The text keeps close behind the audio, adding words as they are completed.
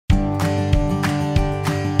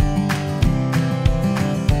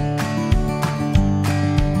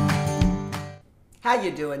How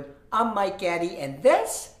you doing? I'm Mike Gatty, and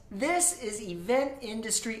this is Event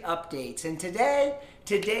Industry Updates. And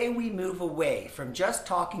today we move away from just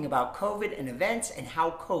talking about COVID and events and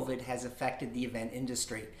how COVID has affected the event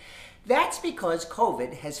industry. That's because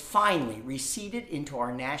COVID has finally receded into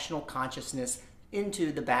our national consciousness,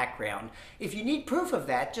 into the background. If you need proof of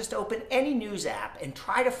that, just open any news app and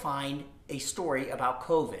try to find a story about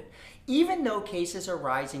COVID. Even though cases are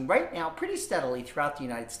rising right now pretty steadily throughout the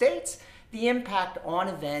United States, the impact on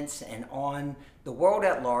events and on the world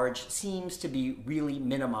at large seems to be really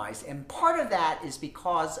minimized. And part of that is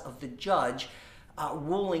because of the judge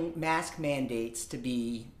ruling mask mandates to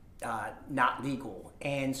be not legal.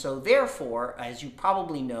 And so therefore, as you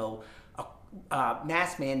probably know,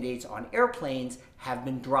 mask mandates on airplanes have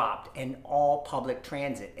been dropped and all public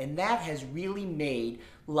transit. And that has really made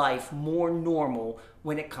life more normal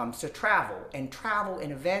when it comes to travel. And travel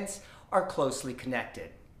and events are closely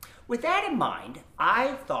connected. With that in mind,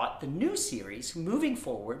 I thought the new series moving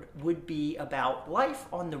forward would be about life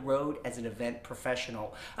on the road as an event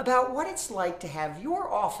professional, about what it's like to have your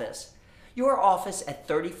office at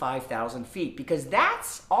 35,000 feet, because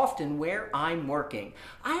that's often where I'm working.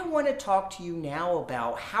 I want to talk to you now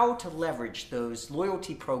about how to leverage those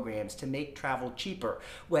loyalty programs to make travel cheaper,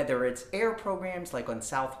 whether it's air programs like on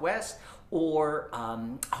Southwest or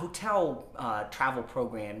hotel travel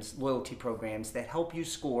programs, loyalty programs that help you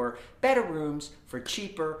score better rooms for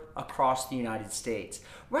cheaper across the United States.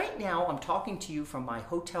 Right now, I'm talking to you from my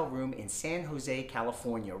hotel room in San Jose,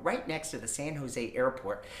 California, right next to the San Jose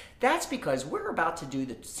airport. That's because we're about to do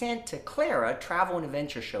the Santa Clara Travel and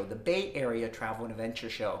Adventure Show, the Bay Area Travel and Adventure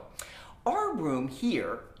Show. Our room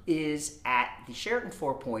here is at the Sheraton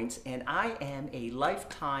Four Points, and I am a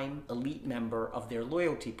lifetime elite member of their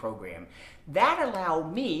loyalty program. That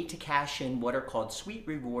allowed me to cash in what are called suite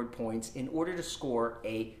reward points in order to score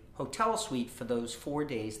a hotel suite for those 4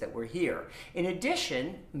 days that we're here. In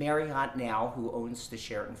addition, Marriott now, who owns the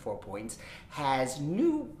Sheraton Four Points, has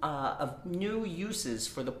new uses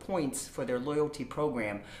for the points for their loyalty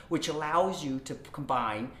program, which allows you to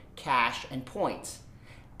combine cash and points.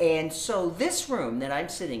 And so this room that I'm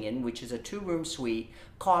sitting in, which is a 2-room suite,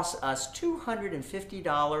 costs us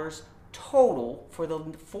 $250 total for the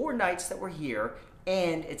 4 nights that we're here,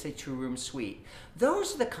 and it's a 2-room suite.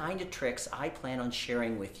 Those are the kind of tricks I plan on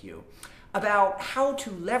sharing with you about how to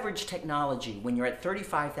leverage technology when you're at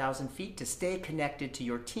 35,000 feet to stay connected to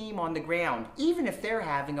your team on the ground, even if they're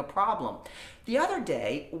having a problem. The other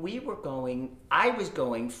day, I was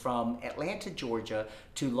going from Atlanta, Georgia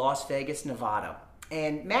to Las Vegas, Nevada.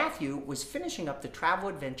 And Matthew was finishing up the Travel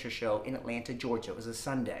Adventure Show in Atlanta, Georgia. It was a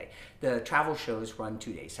Sunday. The travel shows run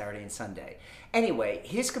 2 days, Saturday and Sunday. Anyway,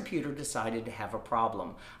 his computer decided to have a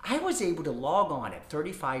problem. I was able to log on at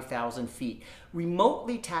 35,000 feet,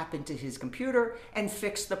 remotely tap into his computer, and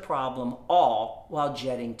fix the problem all while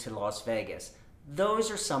jetting to Las Vegas. Those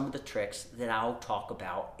are some of the tricks that I'll talk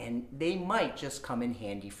about, and they might just come in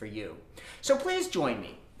handy for you. So please join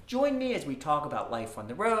me. Join me as we talk about life on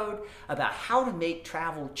the road, about how to make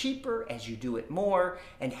travel cheaper as you do it more,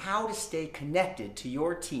 and how to stay connected to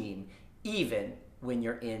your team even when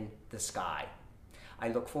you're in the sky. I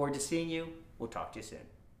look forward to seeing you. We'll talk to you soon.